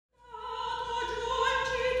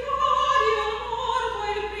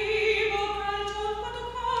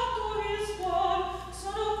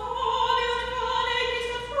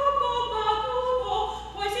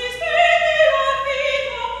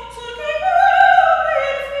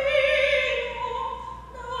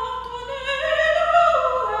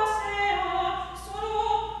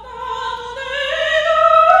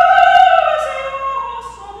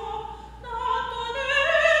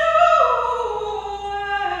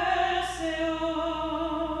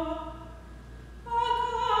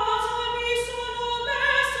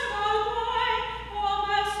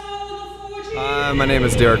my name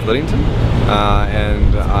is Liddington,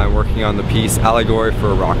 and I'm working on the piece Allegory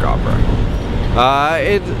for a rock opera.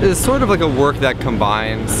 It is sort of like a work that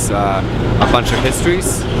combines a bunch of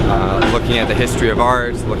histories, looking at the history of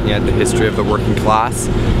art, looking at the history of the working class,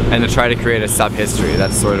 and to try to create a sub-history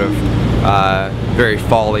that's sort of very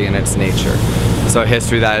folly in its nature. So a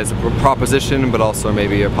history that is a proposition, but also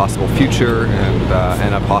maybe a possible future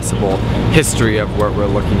and a possible history of what we're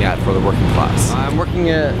looking at for the working class. I'm working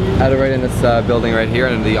at right in this building right here,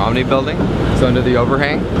 under the Omni building, so under the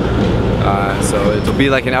overhang. So it'll be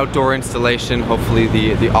like an outdoor installation. Hopefully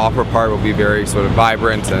the opera part will be very sort of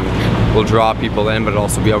vibrant and will draw people in, but it'll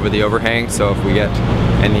also be over the overhang, so if we get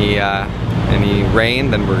any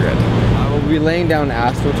rain, then we're good. We'll be laying down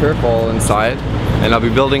Astro Turf all inside, and I'll be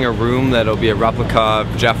building a room that'll be a replica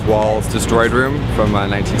of Jeff Wall's destroyed room from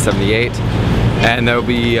 1978, and there'll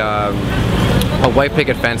be a white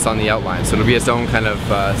picket fence on the outline, so it'll be its own kind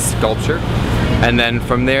of sculpture. And then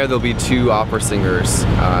from there there'll be two opera singers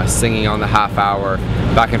singing on the half hour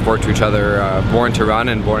back and forth to each other, Born to Run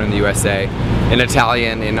and Born in the USA, in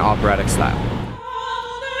Italian in operatic style.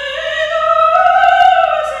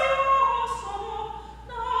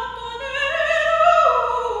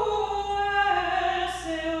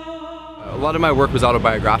 A lot of my work was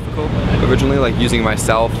autobiographical originally, like using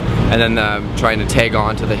myself and then trying to tag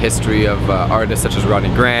on to the history of artists such as Rodney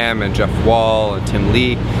Graham and Jeff Wall and Tim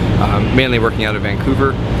Lee, mainly working out of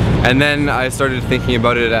Vancouver. And then I started thinking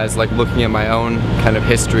about it as like looking at my own kind of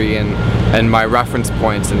history and my reference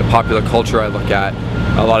points and the popular culture I look at.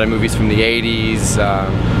 A lot of movies from the 80s,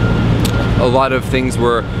 a lot of things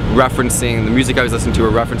were referencing, the music I was listening to were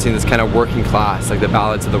referencing this kind of working class, like the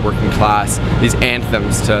ballads of the working class, these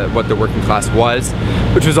anthems to what the working class was,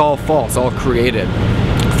 which was all false, all created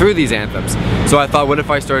through these anthems. So I thought, what if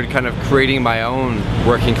I started kind of creating my own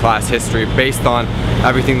working class history based on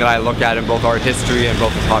everything that I look at in both art history and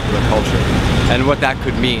both the popular culture, and what that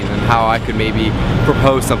could mean and how I could maybe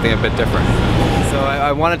propose something a bit different. So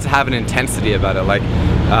I wanted to have an intensity about it, like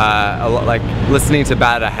listening to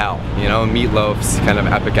Bad at Hell, you know, Meatloaf's kind of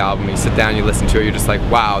epic album. You sit down, you listen to it, you're just like,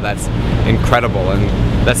 wow, that's incredible. And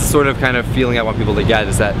that's the sort of kind of feeling I want people to get,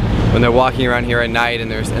 is that when they're walking around here at night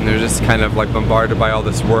and they're just kind of like bombarded by all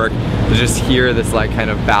this work, to just hear this like kind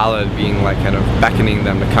of ballad being like kind of beckoning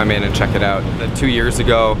them to come in and check it out. 2 years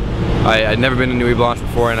ago, I'd never been to Nuit Blanche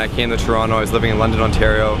before, and I came to Toronto. I was living in London,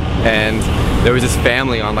 Ontario, and there was this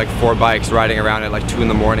family on like 4 bikes riding around at like 2 in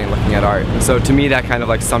the morning looking at art. And so to me that kind of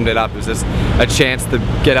like summed it up. It was just a chance to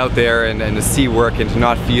get out there and to see work and to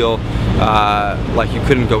not feel like you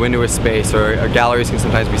couldn't go into a space, or galleries can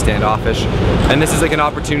sometimes be standoffish. And this is like an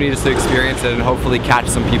opportunity just to experience it and hopefully catch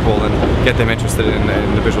some people and get them interested in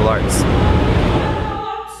the visual arts.